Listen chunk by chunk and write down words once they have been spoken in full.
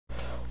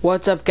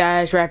What's up,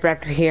 guys?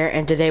 SHAREfactory here,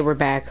 and today we're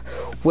back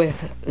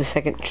with the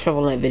second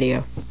Shovel Knight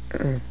video.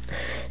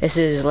 This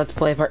is Let's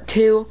Play Part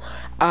 2.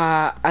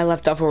 I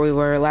left off where we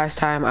were last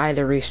time. I had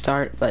to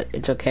restart, but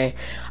it's okay.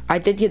 I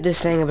did get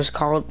this thing. It was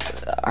called,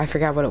 I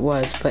forgot what it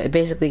was, but it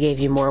basically gave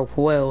you more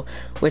will,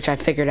 which I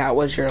figured out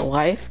was your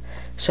life.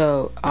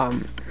 So,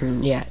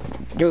 yeah,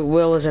 your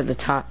will is at the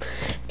top.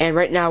 And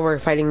right now we're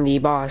fighting the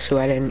boss who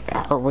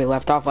we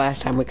left off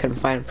last time. We couldn't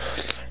find him.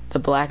 The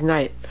Black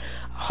Knight.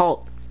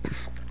 Halt.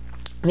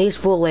 These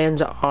full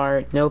lands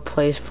are no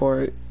place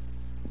for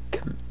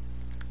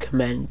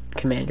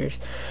commanders.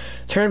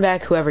 Turn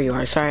back, whoever you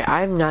are. Sorry,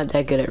 I'm not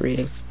that good at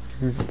reading.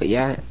 But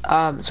yeah,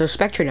 so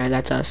Spectre Knight,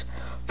 that's us.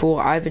 Fool,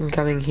 I've been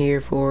coming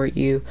here for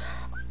you.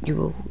 You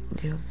will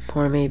do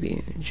for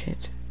maybe a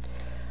chance.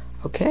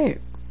 Okay,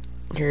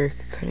 your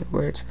cutting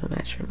words no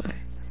match for my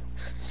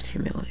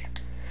humility.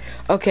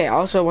 Okay,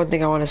 also one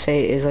thing I want to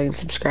say is like and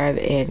subscribe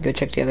and go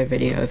check the other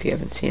video if you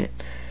haven't seen it.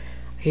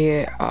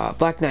 Here,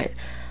 Black Knight.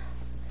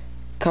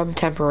 Come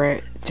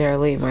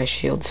temporarily, my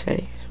shield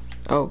steady.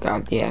 Oh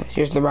god, yeah.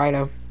 Here's the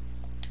rhino.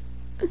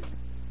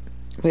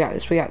 We got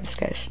this,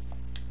 guys.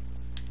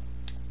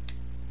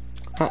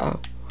 Uh-oh.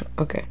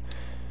 Okay.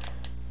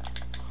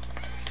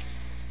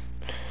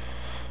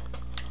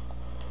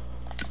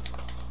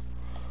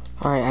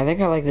 Alright, I think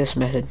I like this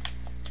method.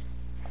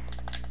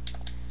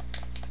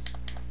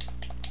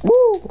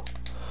 Woo!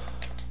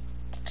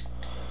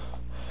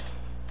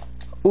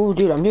 Ooh,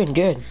 dude, I'm doing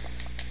good.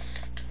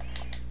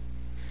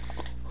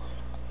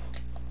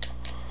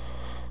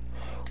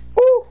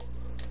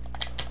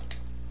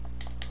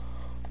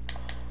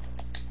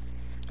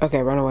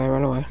 Okay, run away,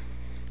 run away.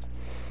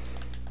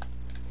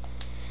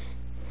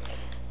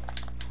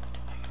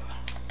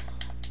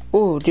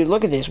 Ooh, dude,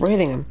 look at this. We're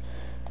hitting him.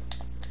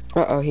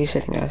 Uh-oh, he's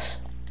hitting us.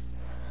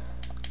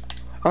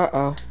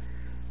 Uh-oh.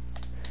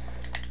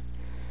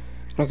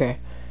 Okay.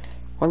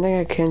 One thing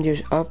I can do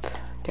is up,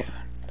 down.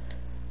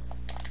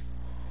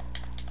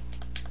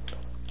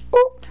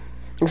 Ooh!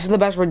 This is the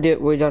best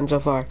we've done so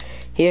far.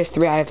 He has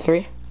 3, I have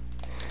 3.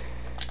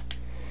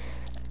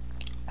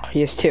 He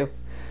has 2.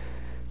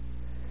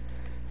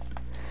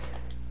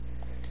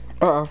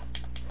 Uh-oh.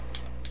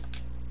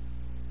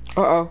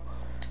 Uh-oh.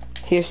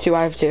 He has 2,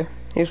 I have 2.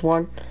 Here's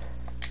 1.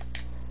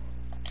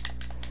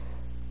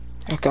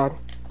 Oh god.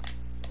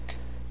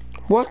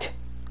 What?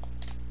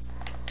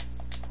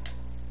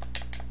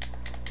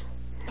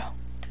 No.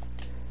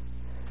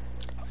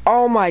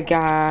 Oh my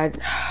god.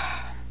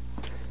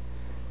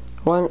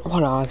 One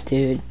off,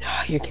 dude.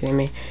 You're kidding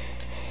me.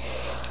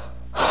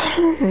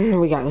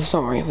 We got this,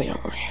 don't worry,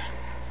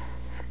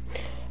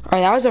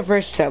 Alright, that was the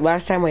first step.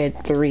 Last time we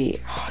had 3.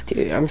 Oh,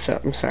 dude, I'm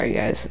sorry,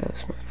 guys. That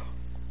was my fault.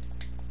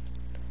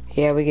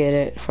 Yeah, we get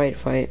it. Fight.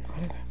 Whatever.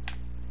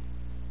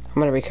 I'm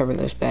gonna recover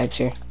those bags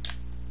here.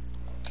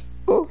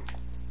 Ooh.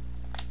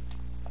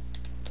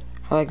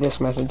 I like this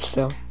method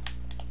still.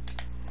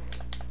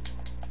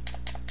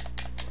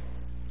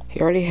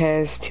 He already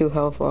has 2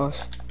 health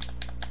loss.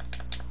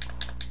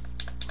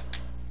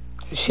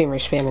 Shimmer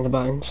spamming the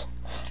buttons.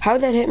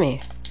 How'd that hit me?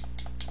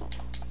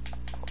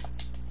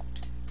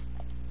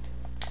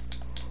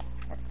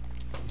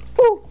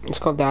 It's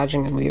called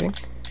dodging and weaving.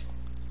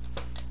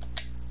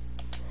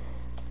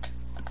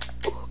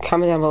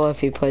 Comment down below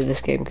if you played this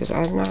game, because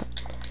I've not.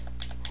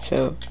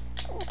 So,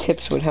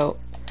 tips would help.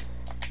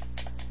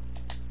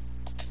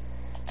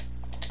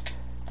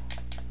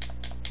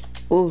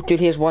 Ooh,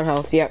 dude, he has 1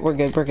 health. Yeah, we're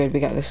good, we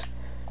got this.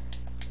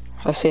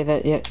 I'll say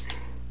that yet.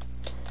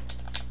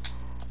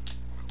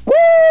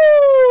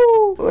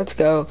 Woo! Let's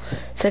go.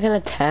 Second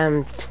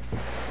attempt.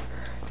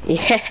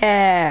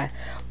 Yeah!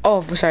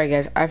 Oh, sorry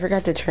guys, I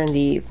forgot to turn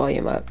the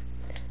volume up.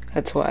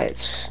 That's why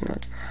it's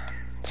not...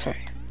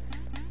 Sorry.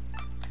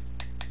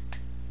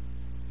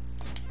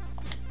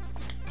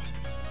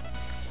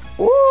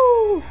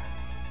 Woo!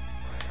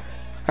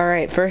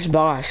 Alright, first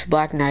boss,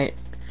 Black Knight.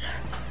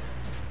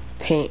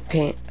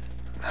 Paint.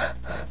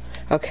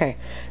 Okay,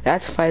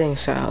 that's fighting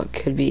style.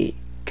 Could be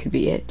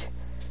it.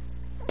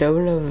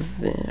 Don't know,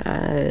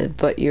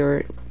 but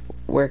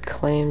we're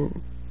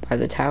claimed by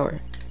the tower.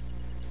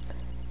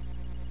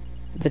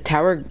 The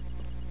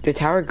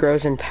tower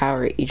grows in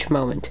power each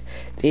moment.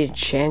 The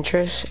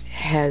enchantress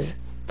has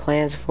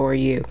plans for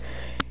you.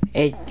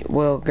 It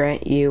will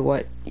grant you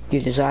what you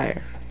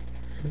desire.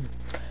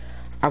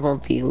 I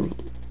won't be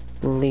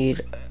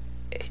lead.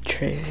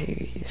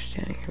 Tracy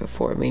standing here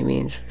before me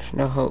means there's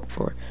no hope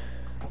for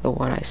the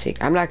one I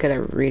seek. I'm not good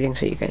at reading,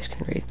 so you guys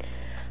can read.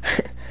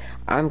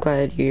 I'm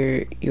glad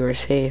you are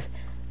safe,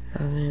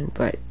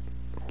 but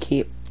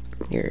keep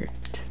your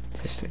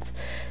distance.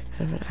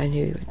 I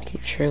knew you would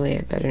keep. Surely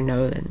I better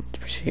know than to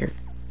pursue your...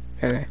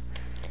 Okay.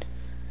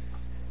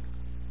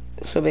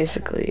 So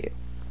basically...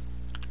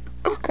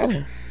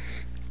 Okay.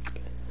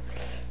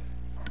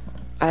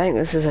 I think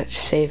this is a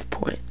save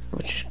point,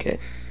 which is good.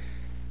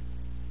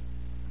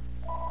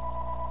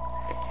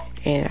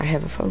 And I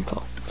have a phone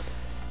call.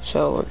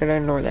 So we're gonna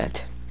ignore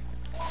that.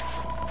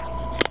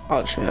 Oh,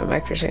 it's my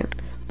mic for a second.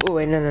 Oh,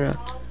 wait, no.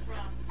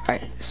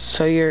 Alright,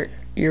 so you're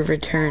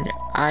returned.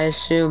 I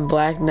assume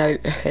Black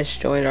Knight has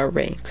joined our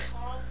ranks.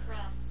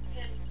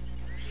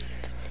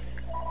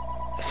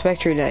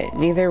 Spectre Knight,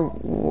 neither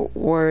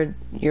word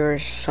your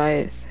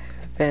scythe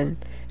been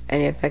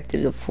any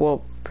effective the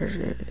full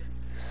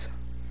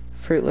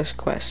fruitless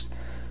quest.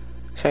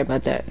 Sorry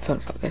about that, phone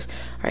focus.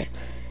 Alright.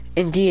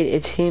 Indeed,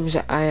 it seems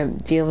that I am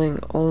dealing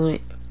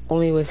only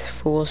with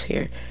fools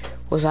here.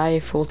 Was I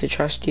a fool to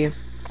trust you?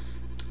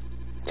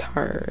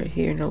 Tar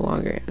here no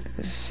longer.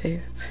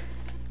 Save.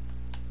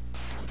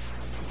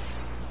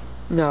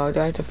 No, do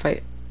I have to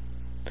fight?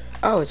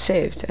 Oh, it's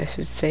saved. I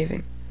said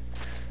saving.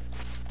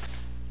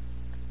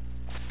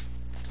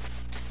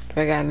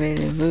 Do I got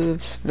any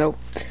moves? Nope.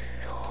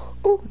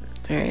 Ooh,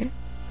 alright.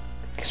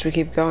 Guess we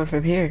keep going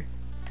from here.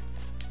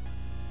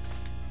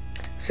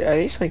 So are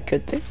these like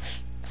good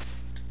things?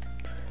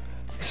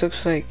 This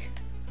looks like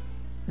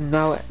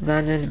no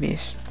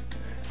non-enemies.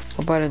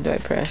 What button do I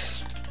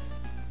press?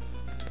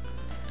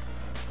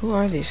 Who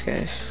are these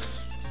guys?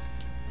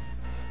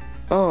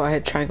 Oh, I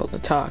had triangle to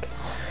talk.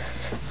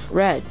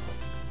 Red.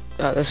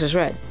 Oh, this is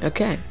red.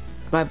 Okay.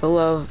 My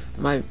beloved,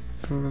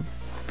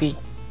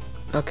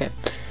 okay.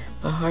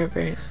 My heart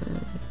breaks.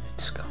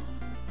 It's gone.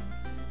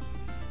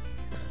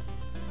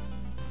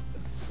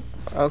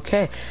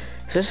 Okay.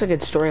 So this is a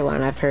good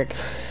storyline I've heard.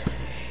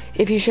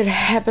 If you should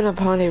happen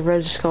upon a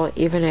red skull,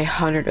 even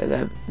 100 of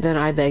them, then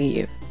I beg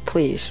you,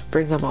 please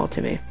bring them all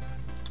to me.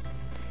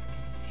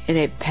 In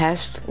a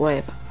past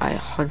life, I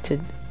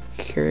hunted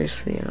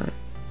curiously and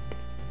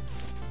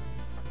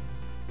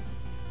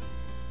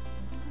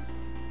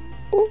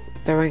ooh,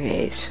 throwing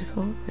a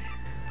skull.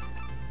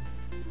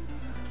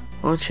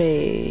 Launch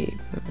a.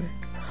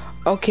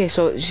 Okay,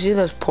 so you see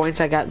those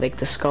points I got, like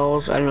the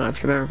skulls? I don't know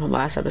if you remember from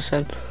last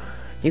episode.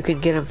 You can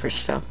get them for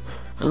stuff.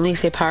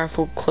 Unleash a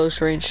powerful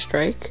close-range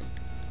strike.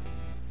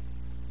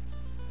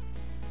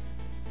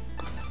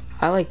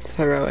 I like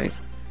throwing.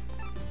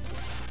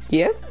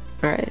 Yep.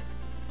 Alright.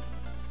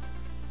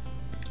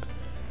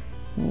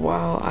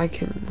 Wow, I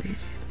can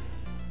leave.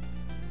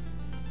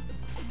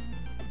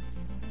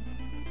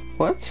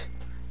 What?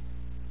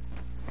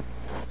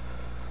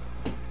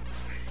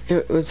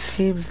 It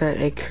seems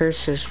that a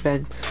curse has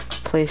been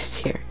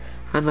placed here.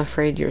 I'm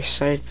afraid your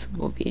sight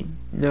will be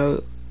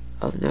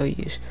of no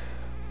use.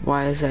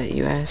 Why is that,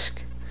 you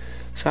ask?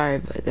 Sorry,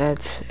 but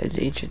that's an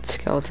ancient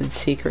skeleton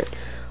secret.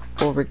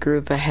 We'll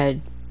regroup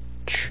ahead.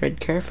 Tread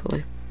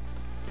carefully.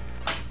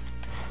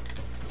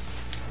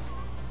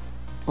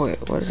 Wait,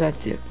 what does that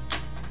do?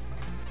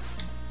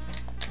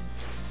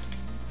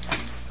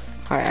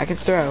 Alright, I can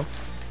throw.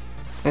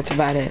 That's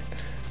about it.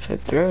 So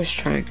throw is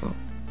triangle.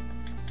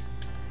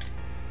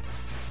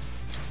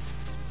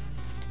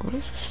 What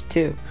does this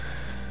do?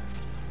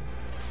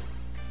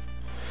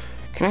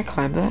 Can I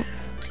climb that?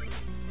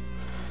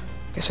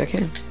 Guess I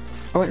can.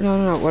 Oh wait,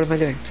 no, what am I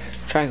doing?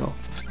 Triangle.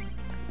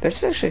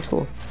 This is actually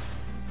cool.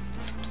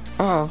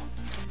 Oh.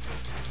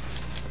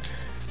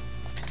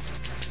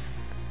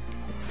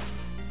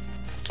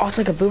 Oh, it's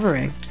like a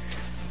boomerang.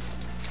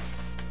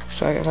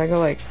 So if I go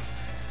like,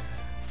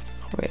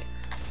 wait.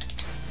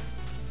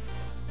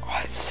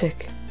 Oh, it's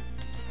sick.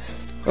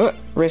 Oh,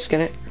 risking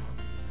it.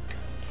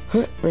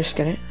 Oh,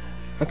 risking it.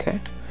 Okay.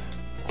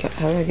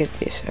 How do I get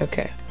these?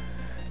 Okay.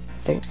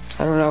 I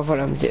don't know if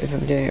I'm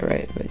doing it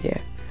right, but yeah.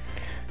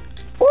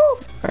 Woo!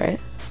 Alright.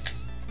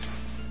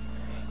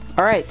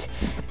 Alright.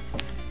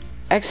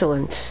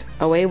 Excellent.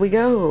 Away we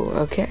go.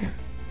 Okay.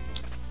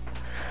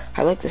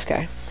 I like this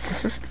guy.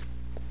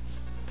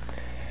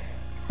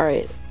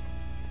 Alright.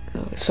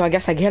 So I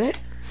guess I get it?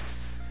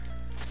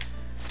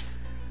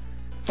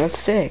 That's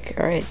sick.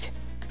 Alright.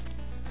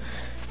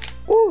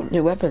 Ooh,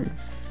 new weapon.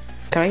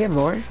 Can I get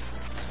more?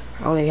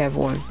 I only have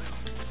one.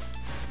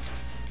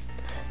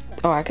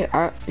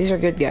 Oh, these are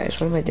good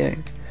guys. What am I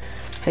doing?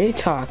 How do you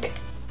talk?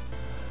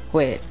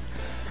 Wait.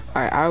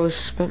 Alright, I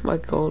spent my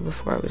gold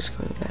before I was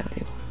going to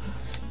battle.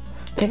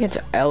 I think it's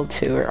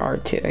L2 or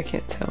R2. I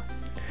can't tell.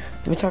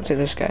 Let me talk to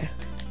this guy.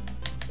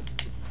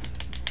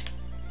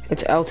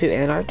 It's L2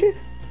 and R2?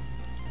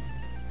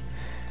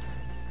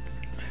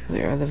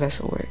 There on the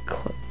vessel where it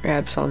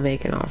perhaps I'll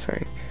make an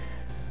offering.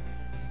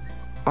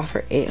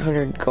 Offer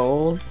 800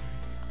 gold?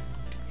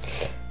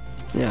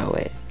 No,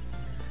 wait.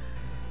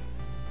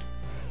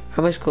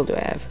 How much gold do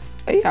I have?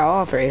 Oh, yeah, I'll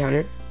offer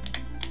 800.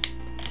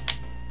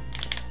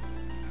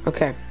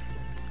 Okay.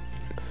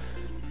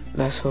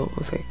 Vessel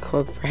with a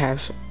cloak,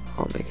 perhaps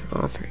I'll make an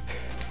offering.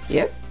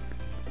 Yep.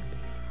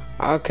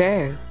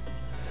 Okay.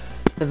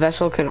 The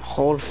vessel can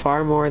hold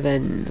far more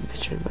than the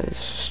mission by the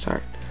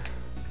start.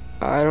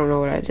 I don't know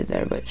what I did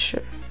there, but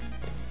sure.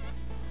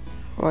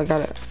 Oh, I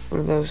got it. One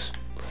of those.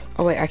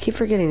 Oh wait, I keep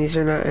forgetting these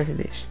are not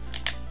enemies.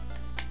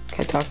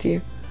 Can I talk to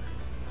you?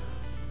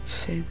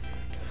 See.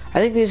 I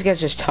think these guys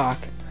just talk.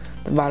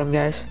 The bottom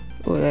guys.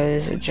 Oh, that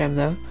is a gem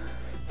though.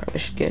 Probably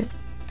should get.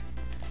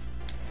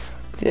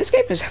 This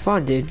game is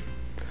fun, dude.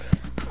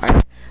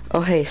 Alright.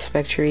 Oh hey,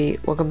 Spectre,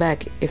 welcome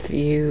back. If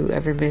you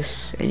ever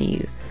miss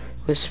any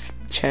wisp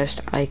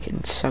chest, I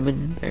can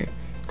summon their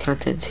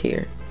contents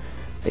here.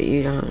 But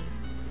you don't.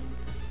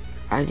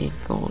 I need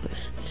gold.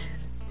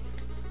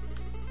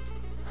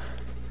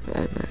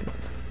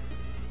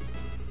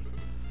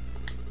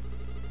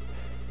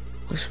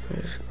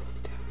 Whispers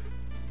going down.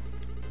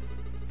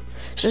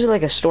 It's just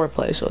like a store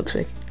place, it looks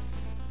like.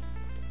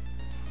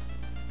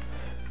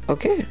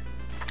 Okay.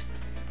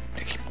 I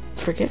keep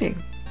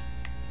forgetting.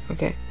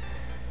 Okay.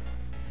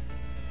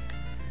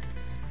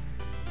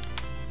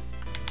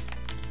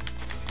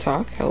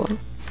 Talk? Hello? Would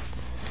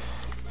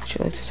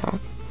you like to talk?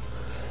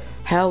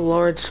 Hail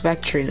Lord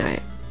Spectre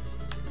Knight.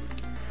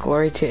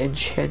 Glory to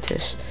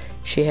Enchantress.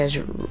 She has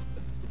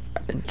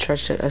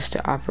entrusted us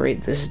to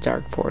operate this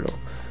dark portal.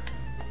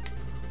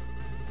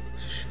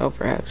 So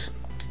perhaps.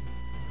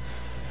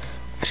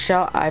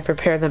 Shall I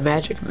prepare the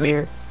magic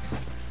mirror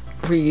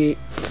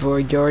for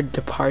your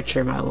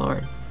departure, my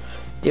lord?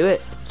 Do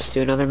it. Let's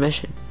do another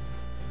mission.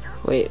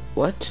 Wait,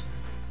 what?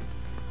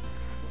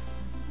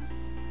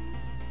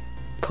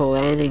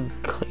 Planning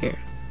clear.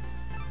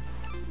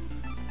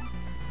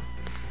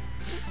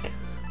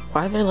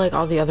 Why are there like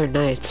all the other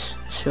knights?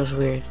 It feels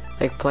weird.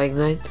 Like Plague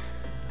Knight.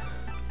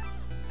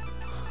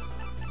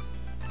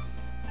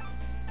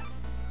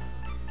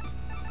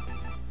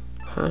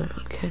 Huh,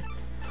 okay.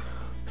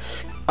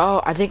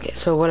 Oh, I think,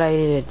 so what I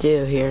need to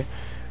do here.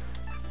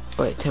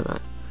 Wait, time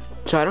out.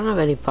 So I don't have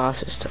any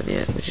bosses done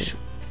yet, which is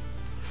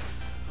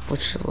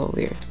a little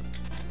weird.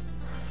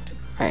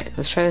 Alright,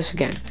 let's try this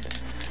again.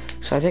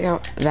 So I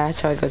think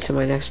that's how I go to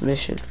my next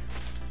mission.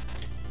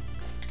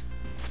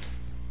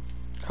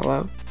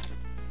 Hello?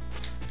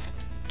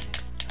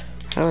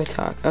 How do I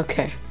talk?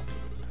 Okay.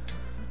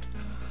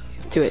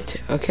 Do it.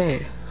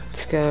 Okay.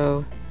 Let's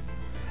go.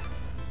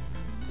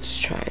 Let's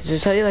try it. Does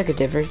it tell you like a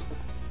different?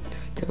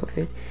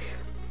 Okay.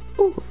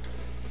 Ooh.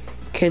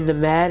 Can the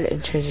mad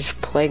and transient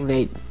Plague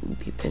Knight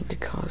be bent to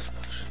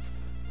cosmos?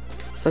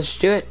 Let's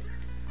do it.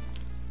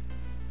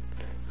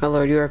 My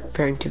lord, you are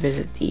preparing to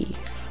visit thee.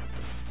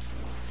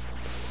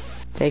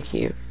 Thank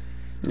you.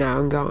 Now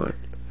I'm gone.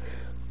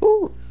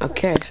 Ooh.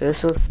 Okay, so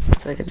this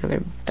looks like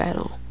another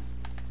battle.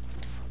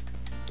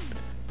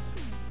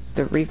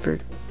 The Reaper.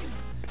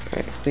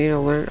 Right, we need to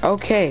learn.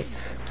 Okay,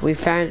 I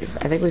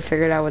think we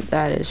figured out what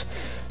that is.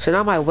 So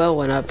now my will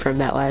went up from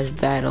that last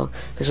battle,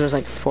 because it was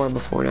like 4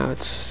 before, now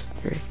it's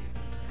 3.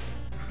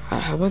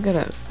 How am I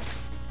gonna?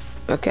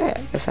 Okay,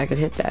 I guess I can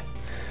hit that.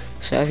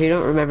 So if you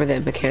don't remember the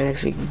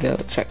mechanics, you can go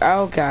check.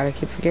 Oh god, I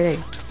keep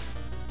forgetting.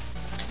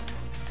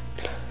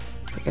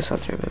 I guess I'll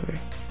have to remember.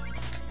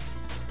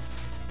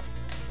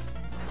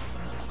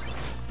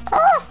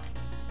 Ah!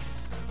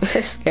 This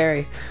is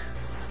scary.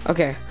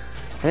 Okay.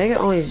 I think it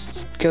only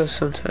goes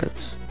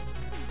sometimes.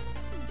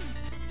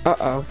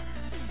 Uh-oh.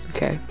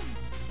 Okay.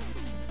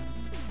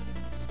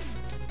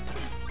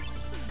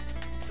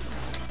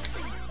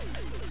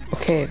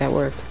 Okay, that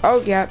worked.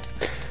 Oh, yeah.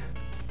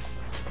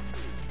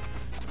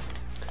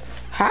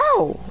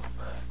 How?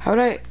 How would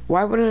I?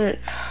 Why wouldn't it?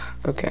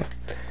 Okay.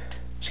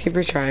 Just keep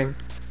retrying.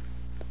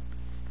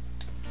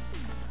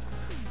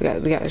 We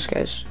got this,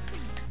 guys.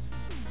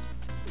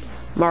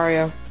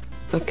 Mario.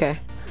 Okay.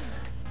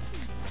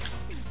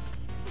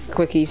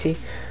 Quick, easy.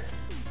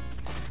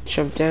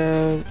 Jump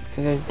down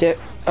and then dip.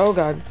 Oh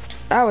god.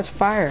 Oh, it's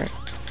fire.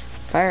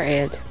 Fire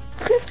ant.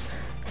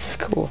 This is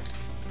cool.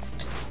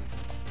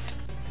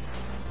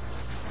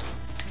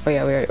 Oh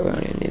yeah, we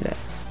don't even need that.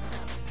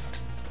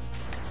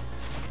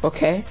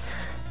 Okay.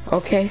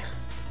 Okay.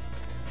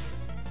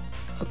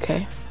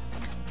 Okay.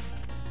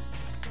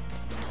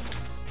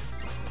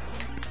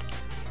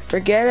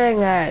 Forgetting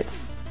that.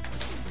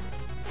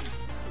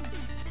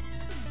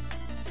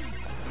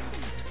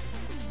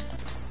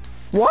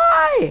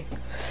 Why?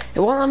 It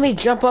won't let me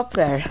jump up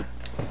there.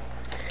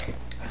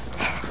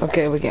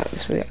 Okay, we got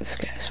this,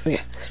 guys. We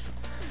got this.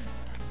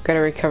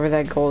 Gotta recover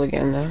that gold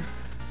again, though.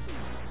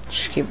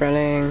 Just keep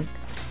running.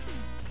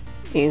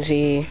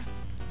 Easy.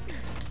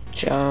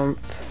 Jump.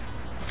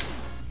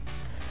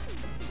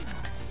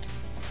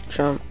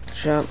 Jump,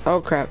 jump. Oh,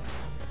 crap.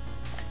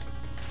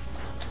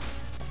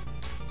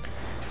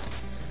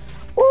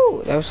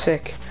 Woo, that was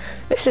sick.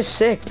 This is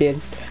sick, dude.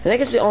 I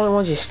think it's the only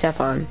ones you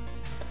step on.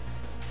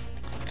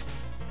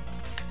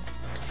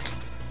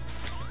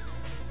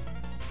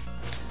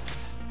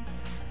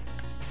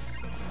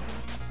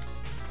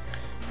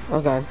 Oh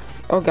god.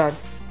 Oh god.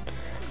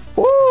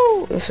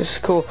 Woo! This is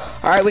cool.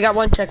 Alright, we got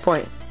one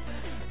checkpoint.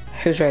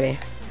 Who's ready?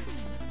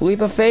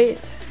 Leap of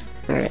faith?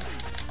 Alright.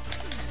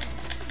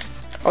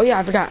 Oh yeah,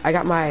 I forgot. I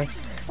got my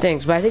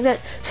things. But I think that,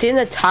 see in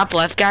the top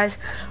left, guys,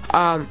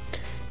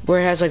 where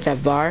it has like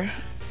that bar,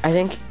 I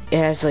think it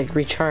has like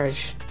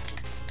recharge.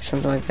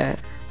 Something like that.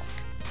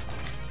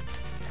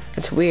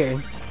 That's weird.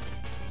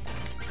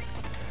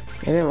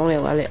 Maybe I'm only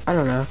allowed to, I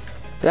don't know.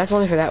 But that's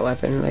only for that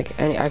weapon. Like,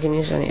 I can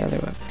use any other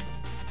weapon.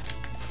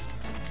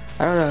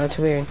 I don't know, that's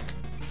weird.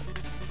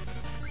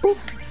 Ooh.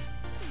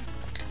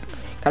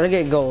 Gotta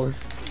get gold.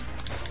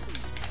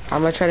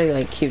 I'm gonna try to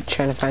like keep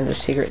trying to find the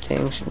secret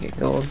things and get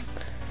gold.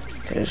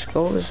 Because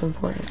gold is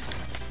important.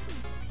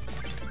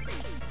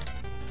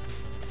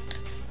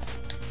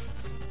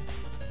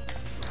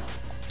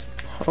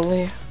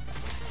 Holy.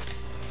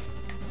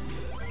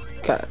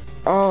 God.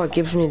 Oh, it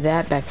gives me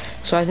that back.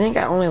 So I think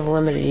I only have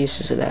limited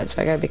uses of that,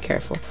 so I gotta be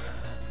careful.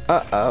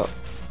 Uh-oh.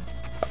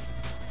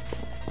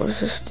 What does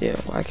this do?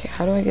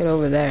 How do I get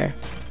over there?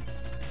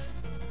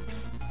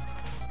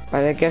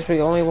 I guess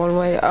we only one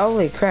way.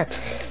 Holy crap!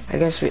 I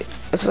guess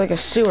it's like a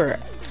sewer.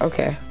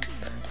 Okay,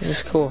 this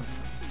is cool.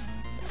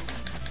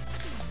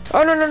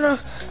 Oh no no no,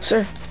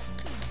 sir!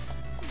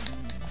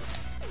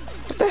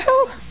 What the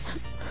hell?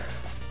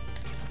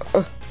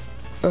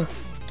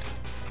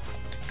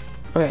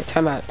 Okay,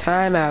 time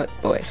out,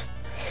 boys.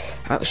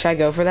 Should I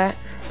go for that?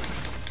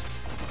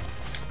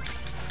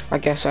 I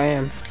guess I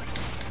am.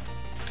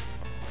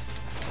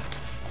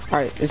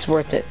 Alright, it's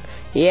worth it.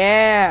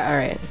 Yeah,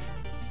 alright.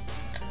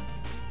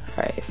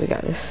 Alright, we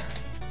got this.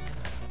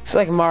 It's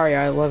like Mario,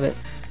 I love it.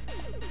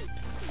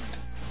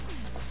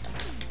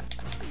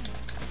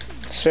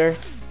 Sir?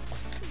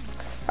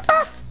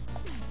 Ah!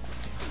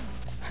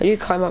 How do you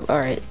climb up?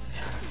 Alright.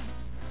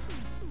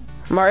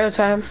 Mario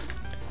time?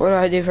 What do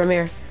I do from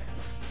here?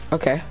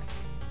 Okay.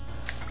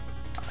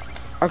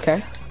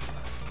 Okay.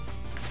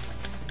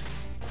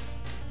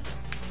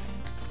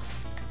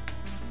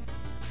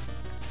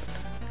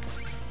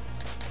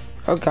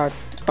 Oh god.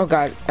 Oh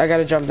god. I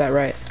gotta jump that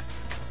right.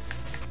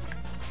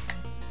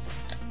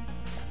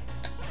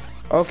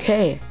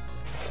 Okay.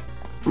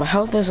 My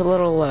health is a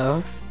little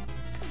low.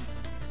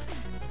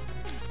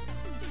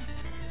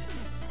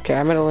 Okay,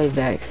 I'm gonna leave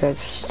that because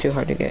that's too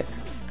hard to get.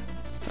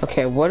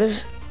 Okay, what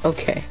is...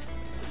 Okay.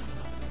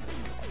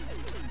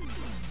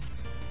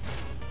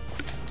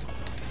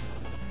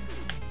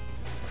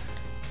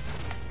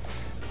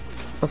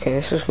 Okay,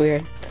 this is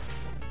weird.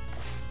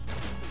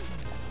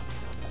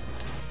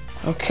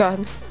 Oh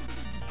god.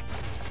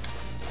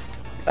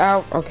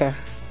 Ow, okay.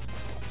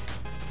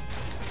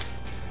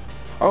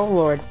 Oh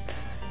lord.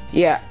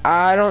 Yeah,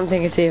 I don't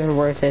think it's even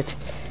worth it.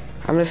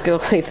 I'm just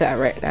gonna leave that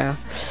right now.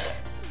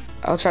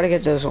 I'll try to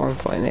get those 1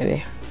 point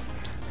maybe.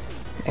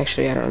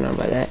 Actually, I don't know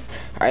about that.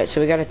 Alright, so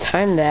we gotta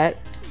time that.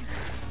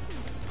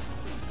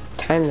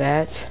 Time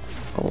that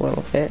a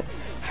little bit.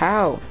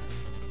 How?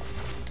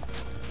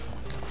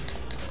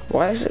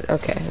 Why is it?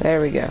 Okay,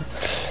 there we go.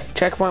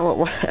 Checkpoint with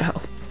 1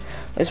 health.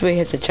 At least we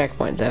hit the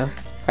checkpoint though.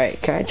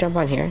 Alright, can I jump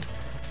on here?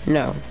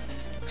 No.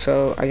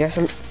 So, I guess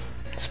I'm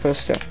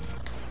supposed to...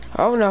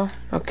 Oh no,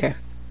 okay.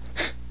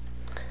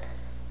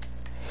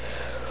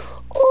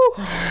 Ooh.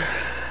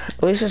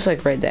 At least it's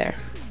like right there.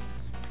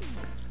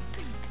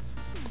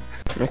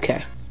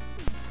 Okay.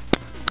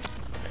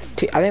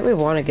 I think we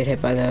want to get hit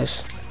by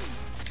those.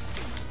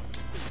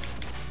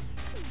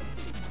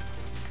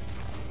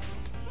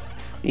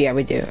 Yeah,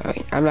 we do.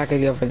 Okay, I'm not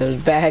gonna go for those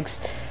bags.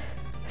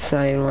 It's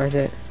not even worth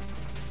it.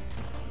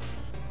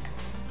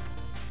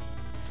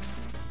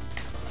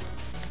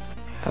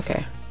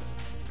 Okay.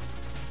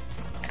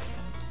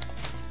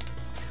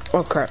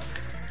 Oh crap.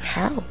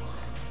 How? Alright,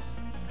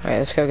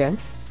 let's go again.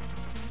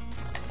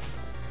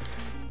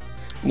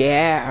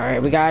 Yeah,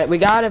 alright, we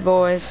got it,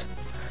 boys.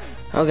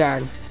 Oh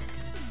god.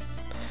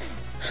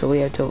 So we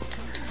have to...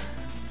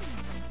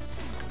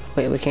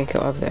 Wait, we can't go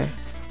up there.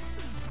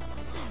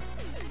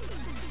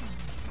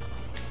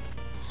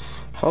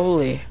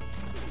 Holy.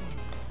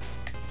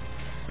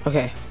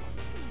 Okay.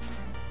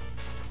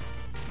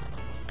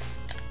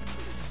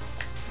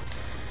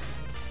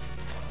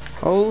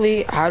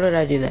 Holy, how did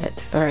I do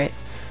that? Alright.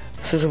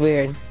 This is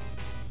weird.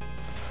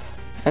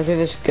 After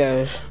this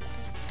goes.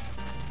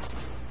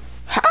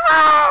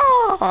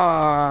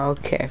 Ah!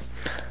 Okay.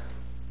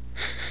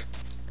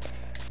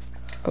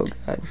 Oh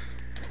god.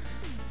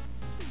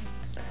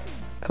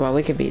 Come on,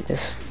 we can beat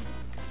this.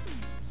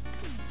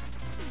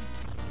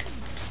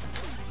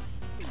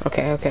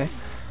 Okay, okay.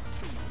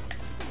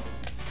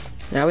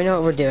 Now we know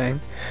what we're doing.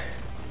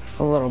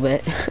 A little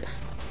bit.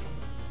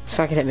 It's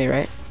not gonna hit me,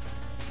 right?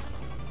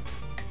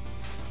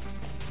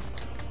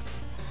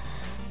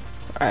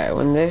 Alright,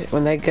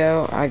 when they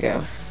go, I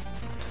go.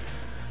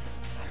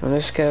 When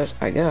this goes,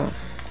 I go.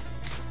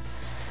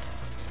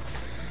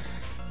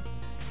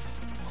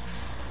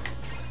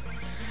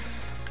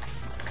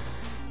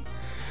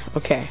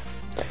 Okay.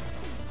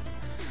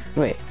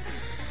 Wait.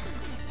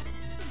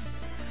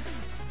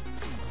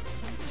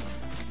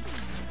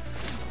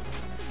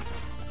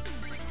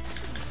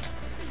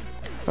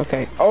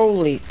 Okay.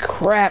 Holy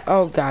crap.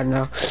 Oh god,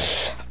 no.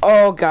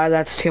 Oh god,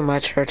 that's too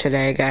much for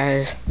today,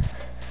 guys.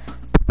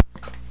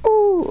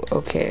 Ooh,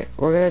 okay.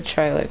 We're gonna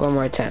try like one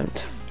more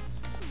attempt.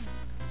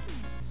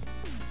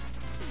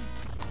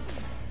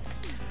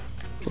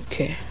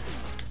 Okay.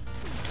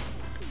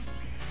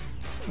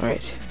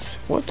 Alright.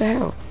 What the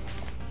hell?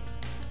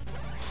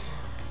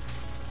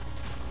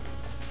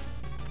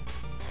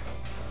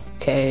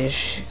 Okay,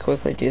 just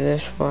quickly do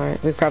this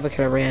part. We probably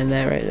could have ran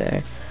that right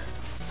there.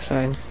 It's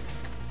fine.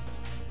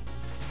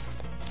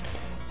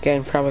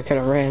 Again, probably could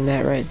have ran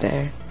that right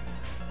there.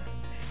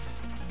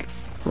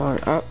 Come on,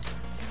 up,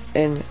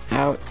 in,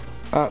 out,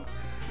 up.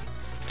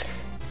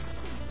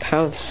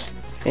 Pounce,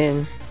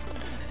 in,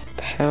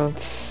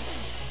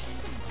 pounce.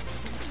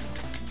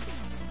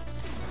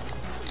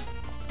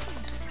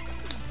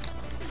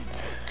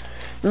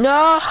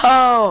 No!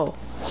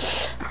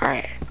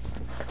 Alright.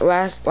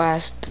 Last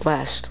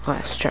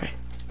try.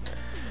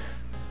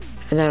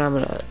 And then I'm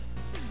gonna...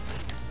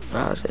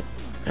 What was it?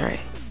 Alright.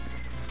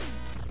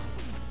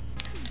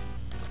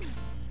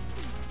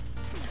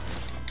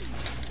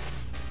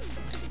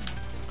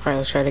 Alright,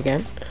 let's try it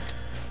again.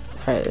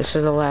 Alright, this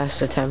is the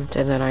last attempt,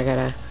 and then I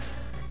gotta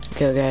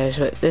go, guys.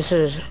 But this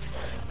is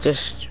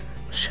just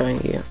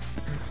showing you.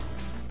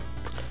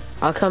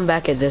 I'll come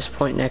back at this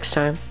point next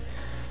time,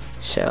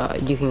 so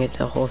you can get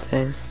the whole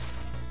thing.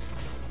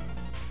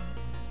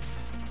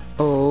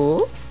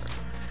 Oh.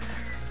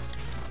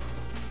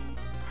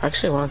 I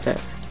actually want that.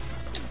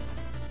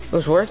 It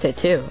was worth it,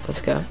 too.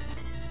 Let's go.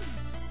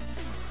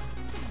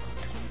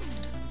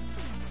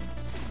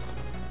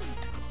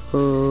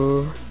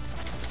 Ooh.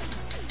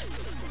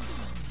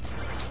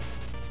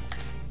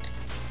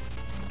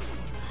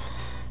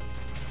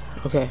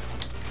 Okay.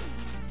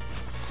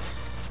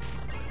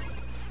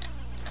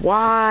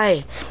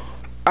 Why?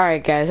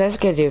 Alright guys, that's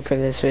gonna do it for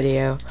this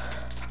video.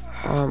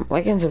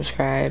 Like and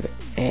subscribe,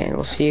 and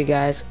we'll see you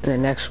guys in the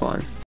next one.